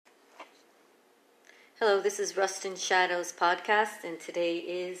Hello, this is Rust and Shadows podcast, and today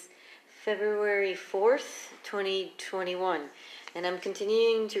is February 4th, 2021. And I'm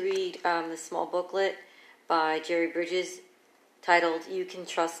continuing to read the small booklet by Jerry Bridges titled You Can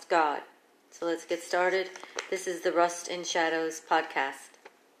Trust God. So let's get started. This is the Rust and Shadows podcast.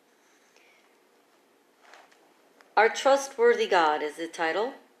 Our Trustworthy God is the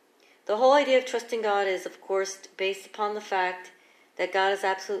title. The whole idea of trusting God is, of course, based upon the fact that God is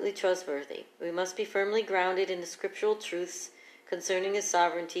absolutely trustworthy. We must be firmly grounded in the scriptural truths concerning His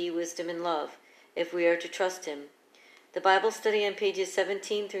sovereignty, wisdom, and love, if we are to trust Him. The Bible study on pages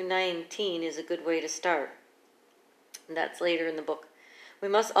 17 through 19 is a good way to start. And that's later in the book. We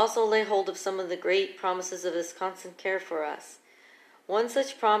must also lay hold of some of the great promises of His constant care for us. One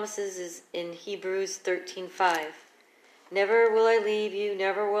such promise is in Hebrews 13:5. Never will I leave you,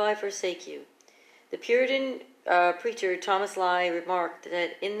 never will I forsake you. The Puritan preacher Thomas Lye remarked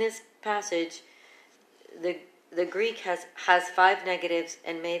that in this passage, the Greek has 5 negatives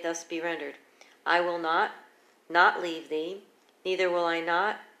and may thus be rendered: I will not leave thee, neither will I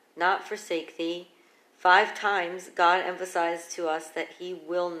not forsake thee. 5 times God emphasized to us that He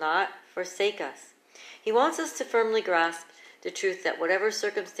will not forsake us. He wants us to firmly grasp the truth that whatever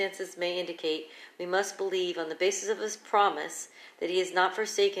circumstances may indicate, we must believe on the basis of His promise that He has not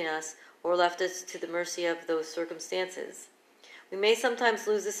forsaken us or left us to the mercy of those circumstances. We may sometimes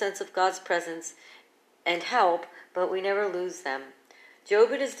lose a sense of God's presence and help, but we never lose them.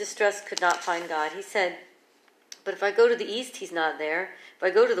 Job in his distress could not find God. He said, but if I go to the east, He's not there. If I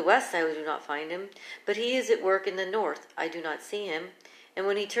go to the west, I do not find Him. But He is at work in the north. I do not see Him. And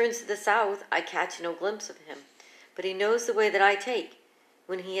when He turns to the south, I catch no glimpse of Him. But He knows the way that I take.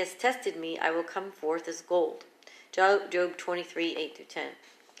 When He has tested me, I will come forth as gold. Job 23:8-10.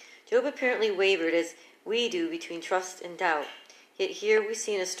 Job apparently wavered as we do between trust and doubt. Yet here we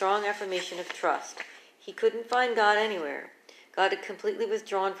see a strong affirmation of trust. He couldn't find God anywhere. God had completely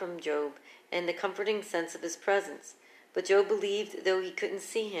withdrawn from Job and the comforting sense of His presence. But Job believed, though he couldn't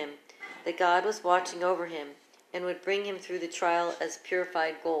see Him, that God was watching over him and would bring him through the trial as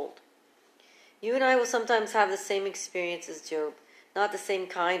purified gold. You and I will sometimes have the same experience as Job, not the same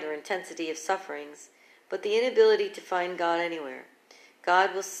kind or intensity of sufferings, but the inability to find God anywhere.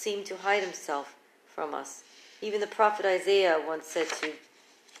 God will seem to hide Himself from us. Even the prophet Isaiah once said to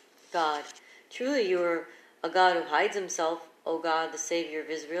God, truly you are a God who hides Himself, O God, the Savior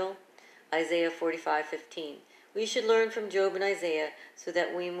of Israel. Isaiah 45:15. We should learn from Job and Isaiah so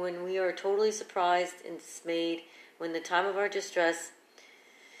that when we are totally surprised and dismayed, when the time of our distress,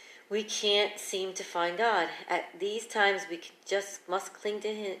 we can't seem to find God. At these times we just must cling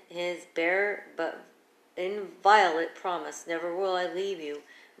to His bare but inviolate promise, never will I leave you,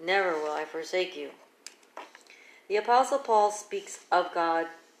 never will I forsake you. The Apostle Paul speaks of God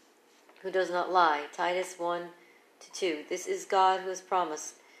who does not lie, Titus 1-2. This is God who has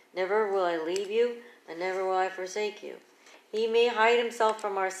promised, never will I leave you, and never will I forsake you. He may hide Himself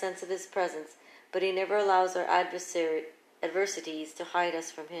from our sense of His presence, but He never allows our adversities to hide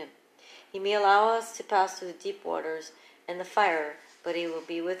us from Him. He may allow us to pass through the deep waters and the fire, but He will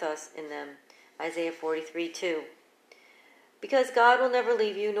be with us in them. Isaiah 43:2. Because God will never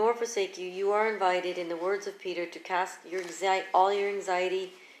leave you nor forsake you, you are invited, in the words of Peter, to cast all your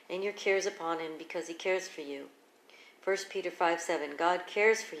anxiety and your cares upon Him, because He cares for you. 1 Peter 5:7. God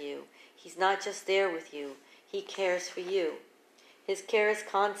cares for you. He's not just there with you. He cares for you. His care is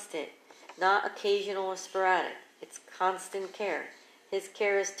constant, not occasional or sporadic. It's constant care. His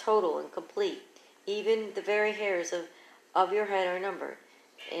care is total and complete. Even the very hairs of your head are numbered.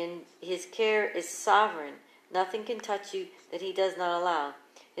 And His care is sovereign. Nothing can touch you that He does not allow.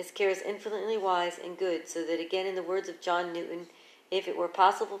 His care is infinitely wise and good, so that, again, in the words of John Newton, if it were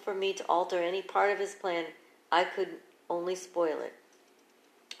possible for me to alter any part of His plan, I could only spoil it.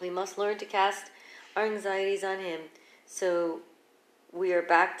 We must learn to cast our anxieties on Him, so we are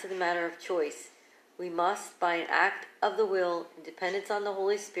back to the matter of choice. We must, by an act of the will, in dependence on the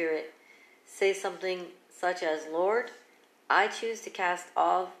Holy Spirit, say something such as, Lord, I choose to cast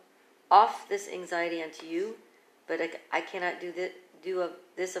off this anxiety unto You, but I cannot do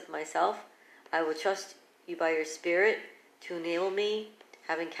this of myself. I will trust You by Your Spirit to enable me,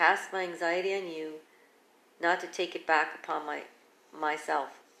 having cast my anxiety on You, not to take it back upon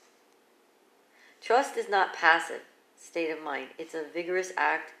myself. Trust is not passive state of mind. It's a vigorous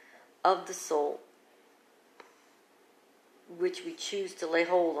act of the soul, which we choose to lay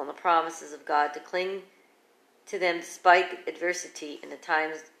hold on the promises of God, to cling to them despite the adversity and the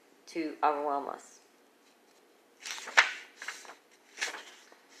times to overwhelm us.